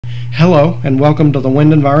Hello and welcome to the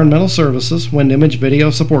Wind Environmental Services Wind Image Video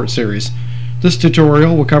Support Series. This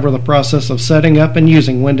tutorial will cover the process of setting up and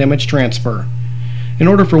using Wind Image Transfer. In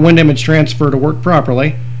order for Wind Image Transfer to work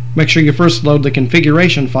properly, make sure you first load the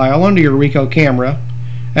configuration file onto your Ricoh camera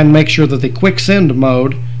and make sure that the Quick Send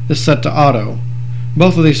mode is set to auto.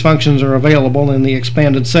 Both of these functions are available in the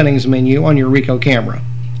expanded settings menu on your Ricoh camera.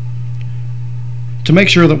 To make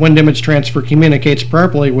sure that Wind Image Transfer communicates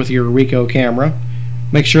properly with your Ricoh camera,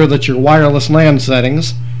 make sure that your wireless LAN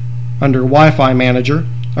settings under Wi-Fi Manager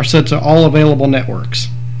are set to all available networks.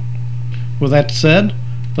 With that said,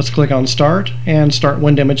 let's click on Start and start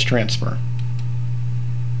Wind Image Transfer.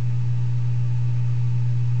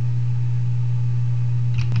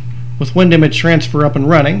 With Wind Image Transfer up and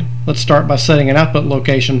running, let's start by setting an output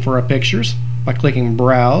location for our pictures by clicking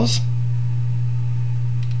Browse.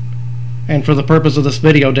 And for the purpose of this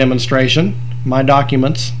video demonstration, My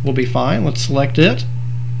Documents will be fine. Let's select it.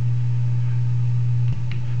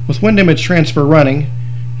 With Wind Image Transfer running,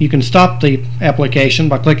 you can stop the application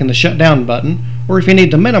by clicking the Shutdown button, or if you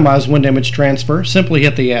need to minimize Wind Image Transfer, simply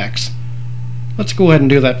hit the X. Let's go ahead and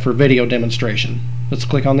do that for video demonstration. Let's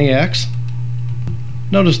click on the X.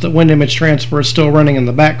 Notice that Wind Image Transfer is still running in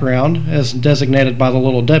the background, as designated by the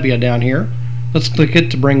little W down here. Let's click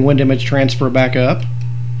it to bring Wind Image Transfer back up.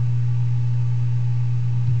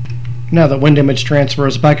 Now that Wind Image Transfer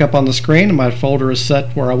is back up on the screen and my folder is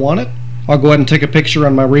set where I want it, I'll go ahead and take a picture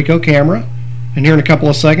on my Ricoh camera, and here in a couple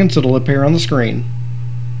of seconds it'll appear on the screen.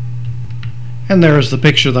 And there is the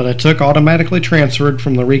picture that I took automatically transferred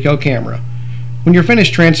from the Ricoh camera. When you're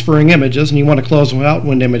finished transferring images and you want to close out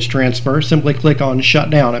Wind Image Transfer, simply click on Shut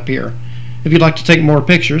Down up here. If you'd like to take more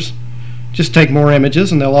pictures, just take more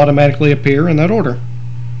images and they'll automatically appear in that order.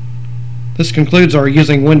 This concludes our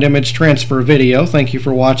Using Wind Image Transfer video. Thank you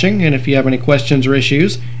for watching, and if you have any questions or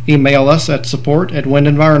issues, email us at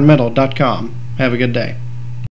support@windenvironmental.com. Have a good day.